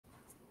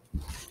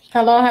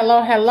Hello,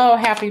 hello, hello.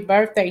 Happy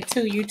birthday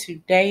to you.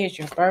 Today is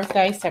your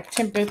birthday,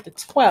 September the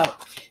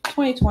 12th,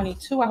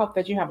 2022. I hope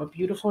that you have a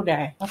beautiful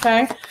day.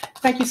 Okay.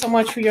 Thank you so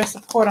much for your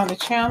support on the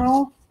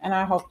channel, and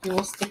I hope you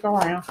will stick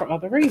around for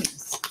other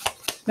reasons.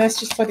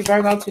 Message for the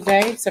Virgo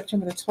today,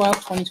 September the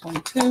 12th,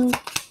 2022,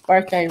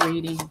 birthday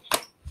reading.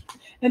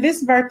 And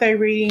this birthday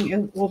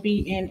reading will be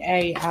in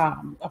a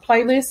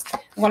playlist.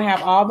 I'm going to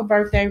have all the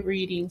birthday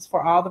readings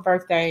for all the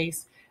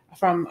birthdays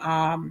from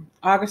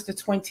August the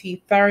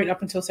 23rd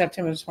up until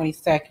September the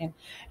 22nd.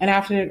 And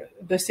after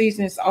the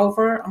season is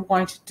over, I'm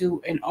going to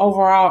do an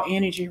overall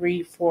energy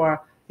read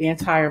for the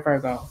entire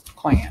Virgo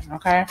clan.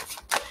 Okay.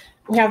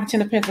 We have the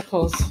Ten of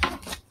Pentacles.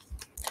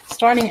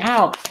 Starting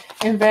out,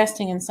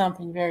 investing in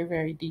something very,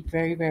 very deep,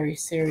 very, very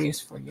serious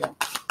for you.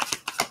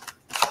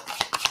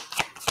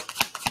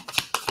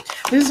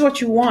 This is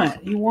what you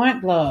want. You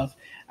want love,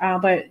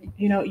 but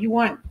you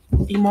want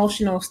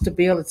emotional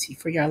stability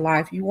for your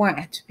life. You want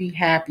it to be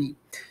happy,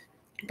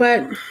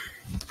 but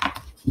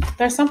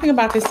there's something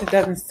about this that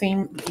doesn't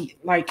seem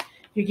like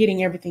you're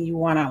getting everything you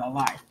want out of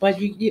life. But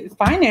you get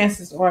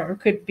finances, or it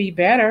could be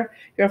better.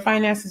 Your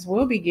finances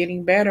will be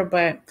getting better,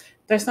 but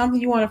there's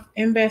something you want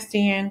to invest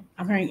in.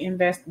 I'm hearing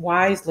invest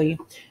wisely,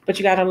 but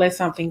you got to let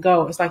something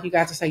go. It's like you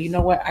got to say, you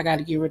know what? I got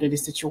to get rid of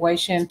this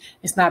situation.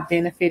 It's not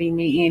benefiting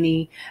me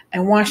any.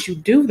 And once you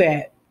do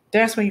that,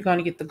 that's when you're going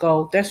to get the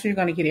gold. That's when you're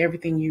going to get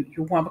everything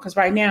you want. Because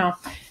right now,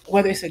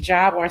 whether it's a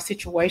job or a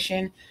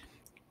situation,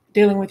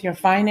 dealing with your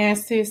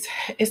finances,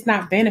 it's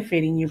not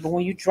benefiting you. But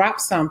when you drop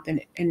something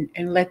and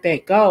let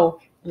that go,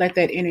 let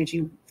that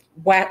energy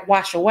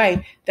wash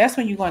away, that's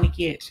when you're going to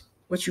get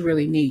what you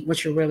really need,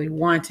 what you're really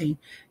wanting,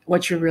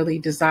 what you're really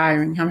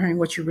desiring. I'm hearing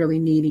what you're really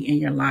needing in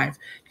your life.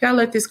 You got to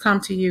let this come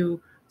to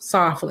you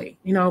softly,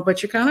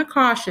 but you're kind of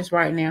cautious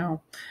right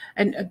now.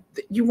 And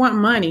you want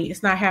money.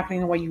 It's not happening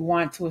the way you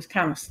want to. It's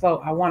kind of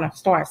slow. I want to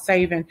start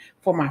saving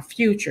for my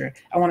future.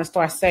 I want to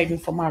start saving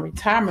for my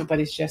retirement, but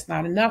it's just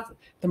not enough.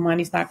 The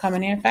money's not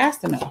coming in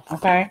fast enough.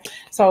 Okay.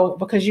 So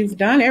because you've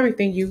done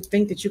everything you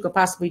think that you could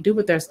possibly do,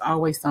 but there's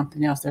always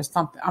something else.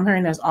 I'm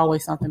hearing there's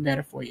always something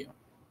better for you,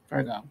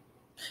 Virgo.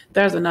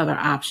 There's another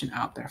option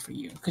out there for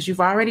you because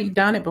you've already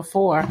done it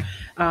before,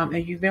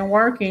 and you've been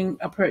working.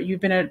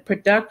 You've been a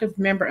productive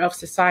member of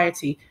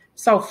society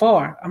so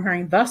far. I'm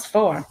hearing thus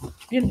far.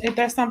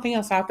 There's something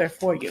else out there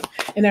for you,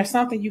 and there's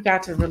something you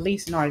got to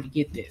release in order to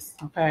get this.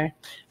 Okay,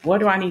 what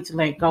do I need to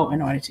let go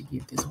in order to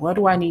get this? What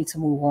do I need to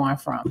move on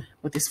from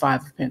with this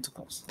Five of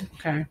Pentacles?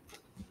 Okay.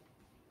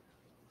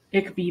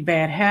 It could be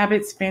bad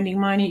habits, spending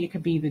money. It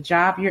could be the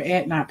job you're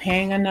at not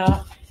paying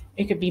enough.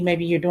 It could be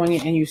maybe you're doing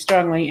it and you're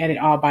struggling at it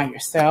all by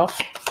yourself.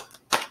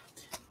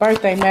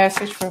 Birthday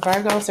message for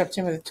Virgo,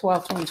 September the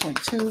 12th,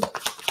 2022.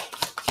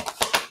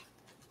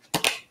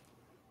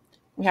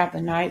 We have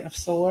the Knight of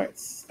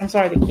Swords.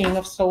 The King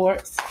of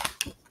Swords.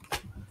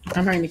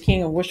 I'm hearing the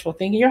King of Wishful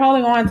Thinking. You're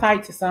holding on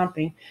tight to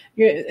something.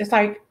 It's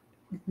like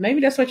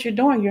maybe that's what you're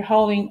doing. You're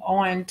holding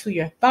on to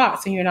your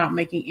thoughts and you're not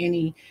making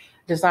any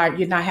desire.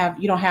 You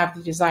don't have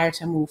the desire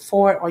to move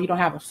forward, or you don't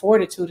have the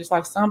fortitude. It's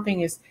like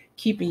something is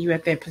keeping you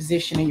at that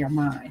position in your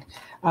mind.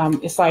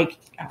 It's like,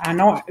 I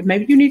know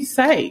maybe you need to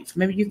save.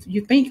 Maybe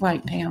you think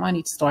like, damn, I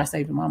need to start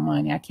saving my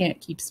money. I can't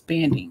keep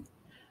spending.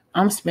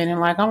 I'm spending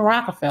like I'm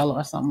Rockefeller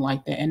or something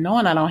like that, and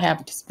knowing I don't have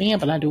it to spend,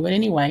 but I do it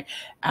anyway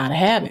out of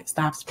habit.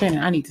 Stop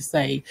spending. I need to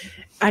save.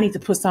 I need to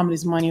put some of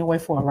this money away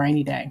for a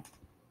rainy day,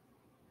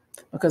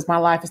 because my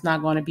life is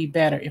not going to be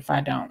better if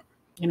I don't.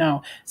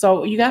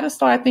 So you got to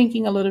start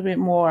thinking a little bit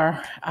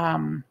more.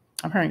 I'm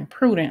hearing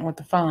prudent with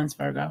the funds,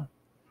 Virgo.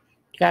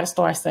 You got to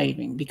start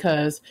saving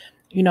because,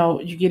 you're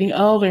getting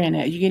older in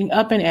it. You're getting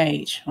up in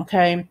age.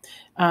 Okay.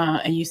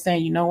 And you're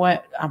saying, you know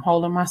what? I'm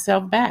holding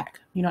myself back,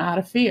 out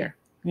of fear,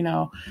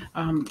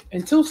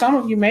 and two, some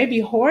of you may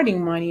be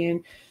hoarding money,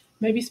 and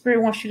maybe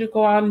Spirit wants you to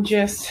go out and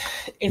just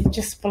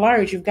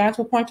splurge. You've got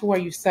to a point to where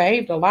you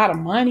saved a lot of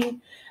money.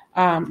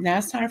 Now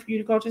it's time for you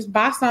to go just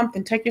buy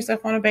something, take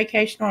yourself on a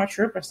vacation or a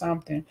trip or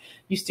something.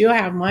 You still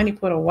have money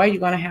put away. You're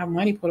going to have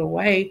money put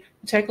away.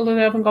 Take a little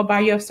of it and go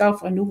buy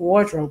yourself a new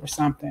wardrobe or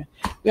something.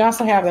 We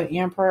also have the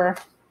Emperor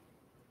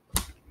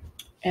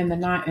and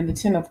the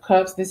Ten of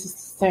Cups. This is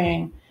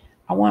saying,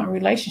 I want a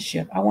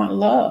relationship. I want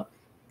love.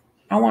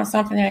 I want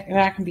something that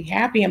I can be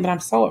happy in, but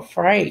I'm so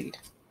afraid.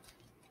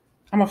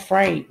 I'm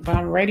afraid, but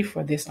I'm ready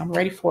for this. I'm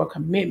ready for a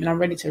commitment. I'm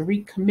ready to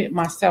recommit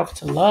myself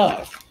to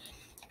love.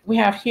 We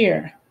have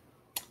here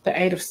the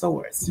Eight of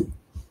Swords.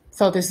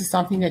 So this is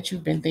something that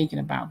you've been thinking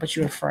about, but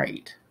you're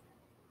afraid.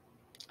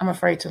 I'm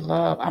afraid to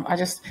love. I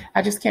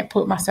just can't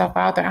put myself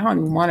out there. I don't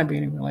even want to be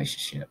in a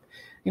relationship,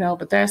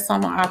 but there's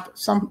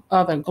some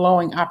other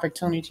glowing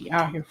opportunity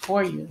out here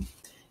for you.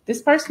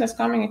 This person that's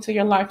coming into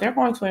your life, they're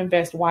going to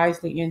invest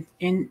wisely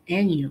in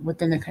you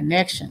within the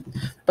connection,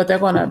 but they're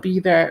going to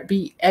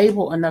be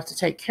able enough to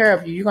take care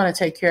of you. You're going to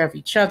take care of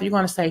each other. You're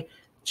going to say,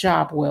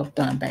 job well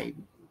done, baby.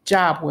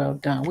 Job well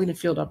done. We done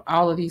filled up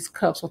all of these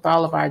cups with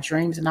all of our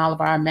dreams and all of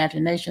our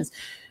imaginations.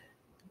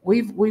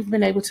 We've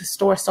been able to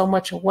store so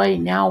much away.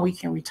 Now we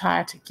can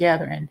retire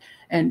together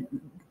and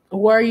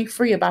worry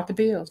free about the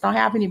bills. Don't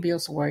have any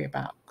bills to worry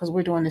about because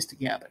we're doing this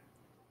together.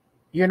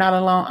 You're not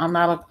alone. I'm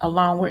not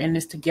alone. We're in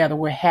this together.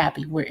 We're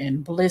happy. We're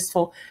in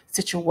blissful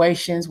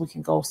situations. We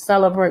can go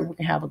celebrate. We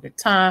can have a good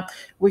time.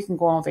 We can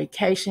go on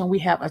vacation. We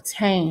have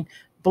attained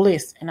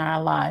bliss in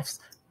our lives,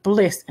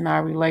 bliss in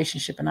our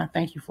relationship. And I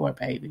thank you for it,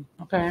 baby.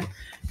 Okay.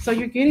 So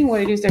you're getting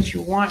what it is that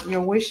you want. Your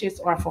wishes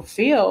are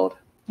fulfilled,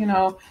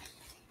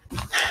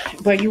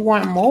 but you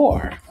want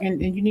more.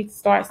 And you need to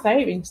start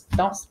saving.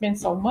 Don't spend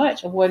so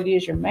much of what it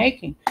is you're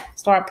making.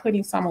 Start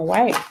putting some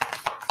away.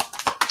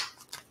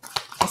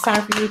 It's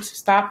time for you to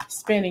stop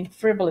spending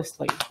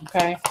frivolously,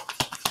 okay?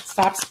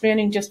 Stop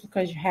spending just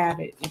because you have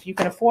it. If you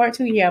can afford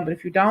to, yeah, but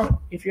if you don't,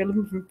 if you're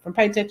living from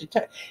paycheck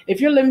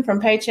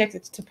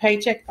to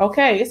paycheck,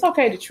 okay, it's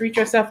okay to treat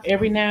yourself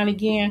every now and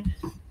again,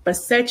 but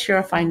set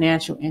your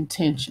financial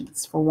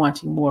intentions for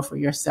wanting more for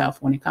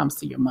yourself when it comes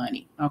to your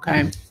money,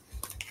 okay?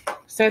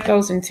 Set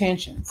those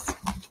intentions.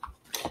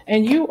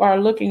 And you are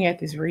looking at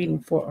this reading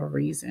for a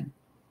reason.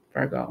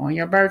 Virgo, on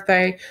your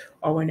birthday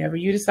or whenever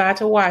you decide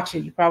to watch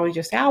it, you probably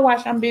just say, I'll watch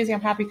it. I'm busy. I'm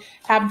happy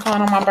having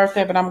fun on my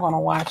birthday, but I'm going to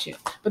watch it.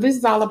 But this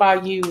is all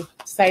about you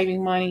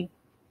saving money,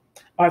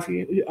 or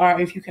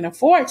if you can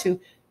afford to,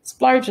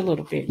 splurge a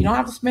little bit. You don't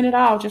have to spend it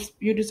all. Just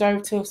you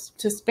deserve to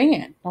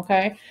spend,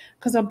 okay?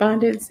 Because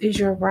abundance is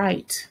your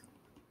right.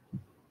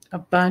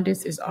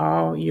 Abundance is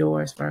all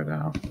yours,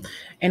 Virgo.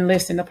 And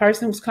listen, the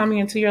person who's coming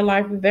into your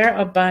life, their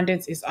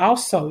abundance is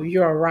also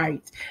your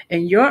right.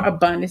 And your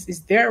abundance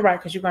is their right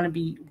because you're going to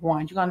be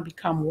one. You're going to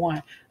become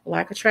one.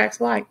 Like attracts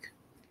like.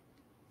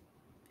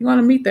 You're going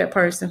to meet that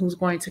person who's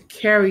going to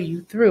carry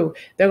you through.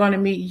 They're going to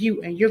meet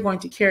you and you're going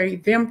to carry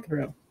them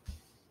through.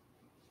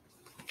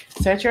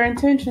 Set your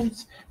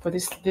intentions for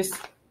this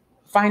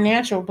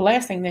financial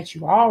blessing that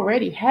you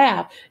already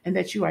have and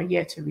that you are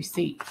yet to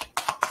receive.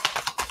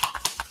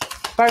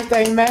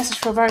 Birthday message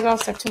for Virgo,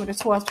 September the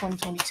 12th,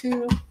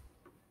 2022.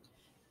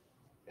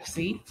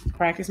 See,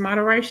 practice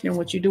moderation in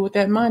what you do with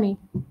that money.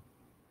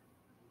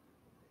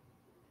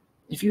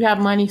 If you have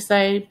money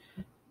saved,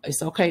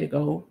 it's okay to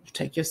go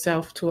take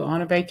yourself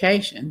on a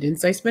vacation. Didn't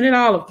say spend it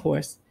all, of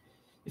course.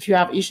 If you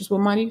have issues with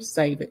money,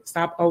 save it.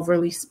 Stop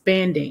overly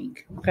spending.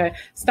 Okay?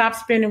 Stop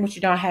spending what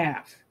you don't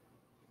have.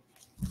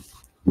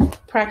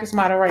 Practice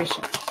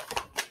moderation.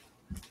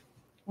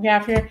 We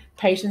have here,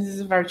 patience is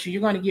a virtue. You're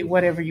going to get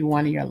whatever you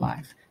want in your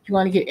life. You're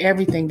going to get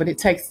everything, but it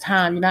takes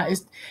time.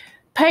 It's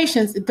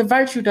patience. The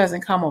virtue doesn't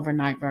come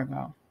overnight,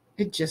 Virgo.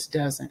 It just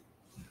doesn't.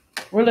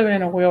 We're living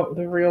in the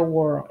real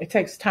world. It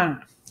takes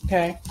time.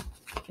 Okay?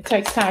 It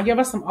takes time. Give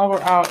us some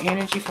overall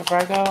energy for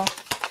Virgo.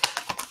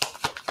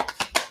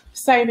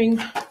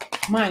 Saving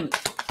money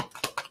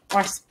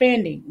or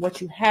spending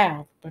what you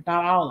have, but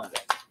not all of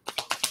it.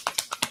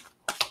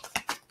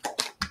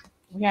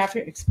 We have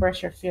here,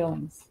 express your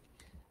feelings.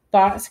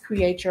 Thoughts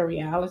create your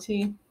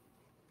reality.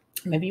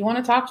 Maybe you want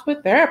to talk to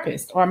a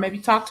therapist or maybe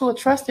talk to a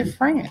trusted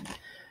friend.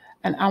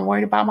 And I'm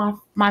worried about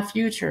my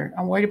future.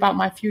 I'm worried about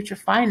my future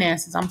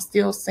finances. I'm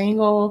still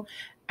single.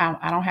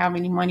 I don't have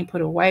any money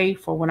put away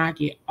for when I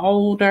get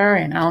older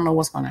and I don't know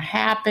what's going to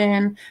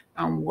happen.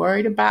 I'm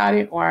worried about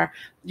it. Or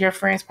your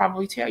friends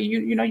probably tell you,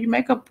 you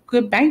make a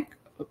good bank.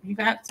 You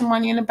got some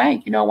money in the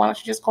bank. Why don't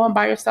you just go and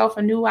buy yourself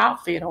a new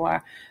outfit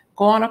or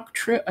go on a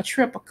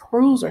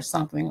cruise or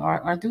something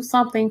or do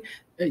something,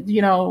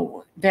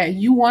 that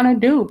you want to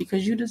do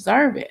because you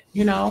deserve it,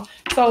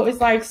 So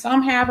it's like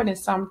some have it and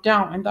some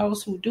don't. And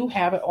those who do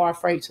have it are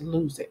afraid to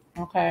lose it.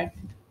 Okay.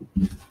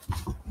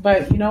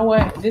 But you know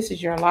what? This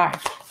is your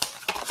life.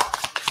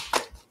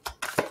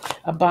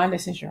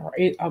 Abundance is your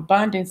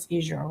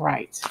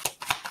right.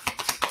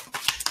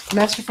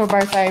 Message for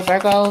birthday,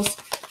 Virgos,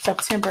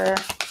 September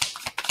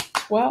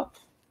 12th.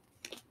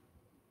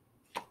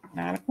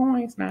 9 of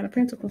Coins, 9 of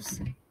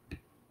Pentacles.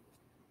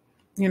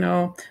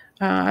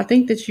 I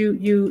think that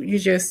you're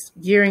just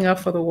gearing up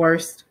for the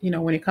worst,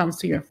 when it comes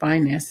to your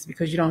finances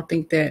because you don't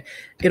think that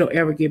it'll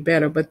ever get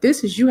better. But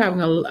this is you having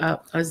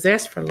a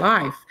zest for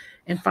life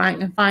and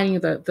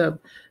finding the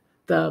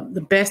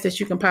best that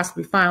you can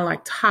possibly find, like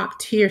top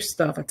tier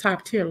stuff, a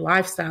top tier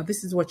lifestyle.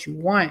 This is what you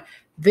want.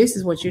 This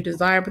is what you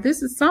desire. But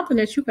this is something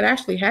that you could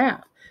actually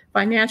have.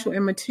 Financial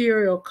and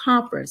material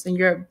comforts and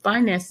your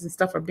finances and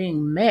stuff are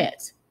being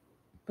met.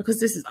 Because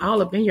this is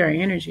all up in your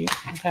energy,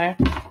 okay?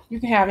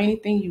 You can have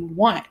anything you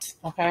want,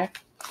 okay?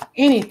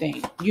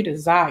 Anything you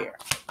desire.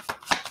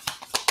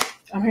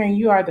 I'm hearing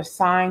you are the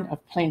sign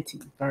of plenty,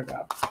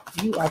 Virgo.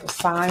 You are the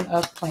sign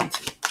of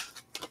plenty.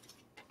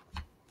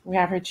 We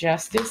have here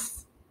justice.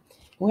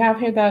 We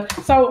have here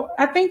so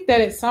I think that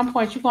at some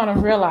point you're going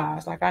to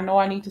realize, like, I know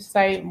I need to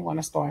save. I'm going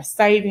to start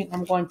saving.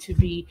 I'm going to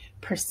be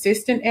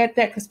persistent at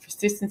that because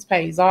persistence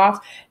pays off.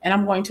 And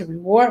I'm going to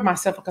reward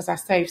myself because I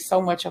saved so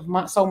much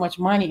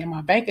money in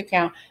my bank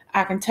account.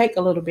 I can take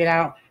a little bit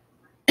out,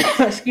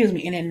 excuse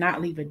me, and then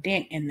not leave a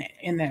dent in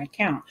that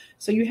account.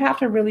 So you have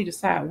to really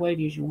decide what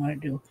it is you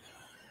want to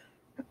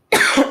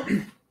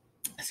do.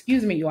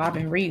 Excuse me, y'all. I've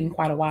been reading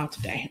quite a while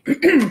today.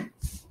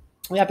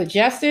 We have the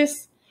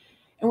justice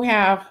and we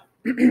have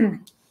the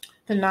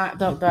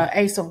the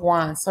Ace of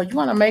Wands. So you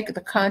want to make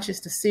the conscious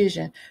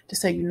decision to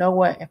say, you know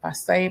what, if I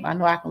save, I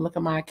know I can look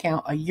at my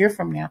account a year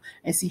from now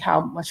and see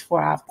how much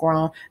far I've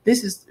grown.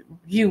 This is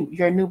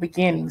your new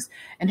beginnings,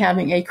 and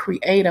having a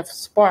creative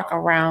spark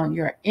around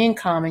your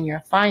income and your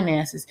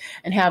finances,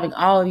 and having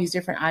all of these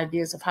different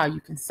ideas of how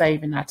you can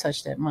save and not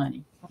touch that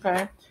money.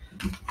 Okay.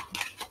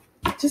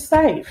 Just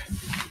save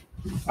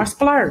or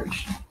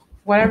splurge.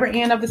 Whatever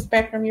end of the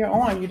spectrum you're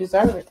on, you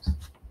deserve it.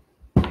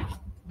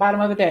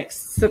 Bottom of the deck.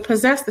 So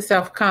possess the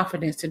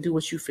self-confidence to do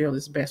what you feel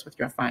is best with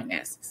your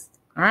finances.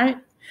 All right.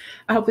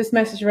 I hope this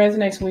message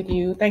resonates with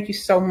you. Thank you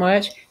so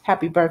much.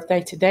 Happy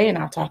birthday today, and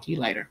I'll talk to you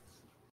later.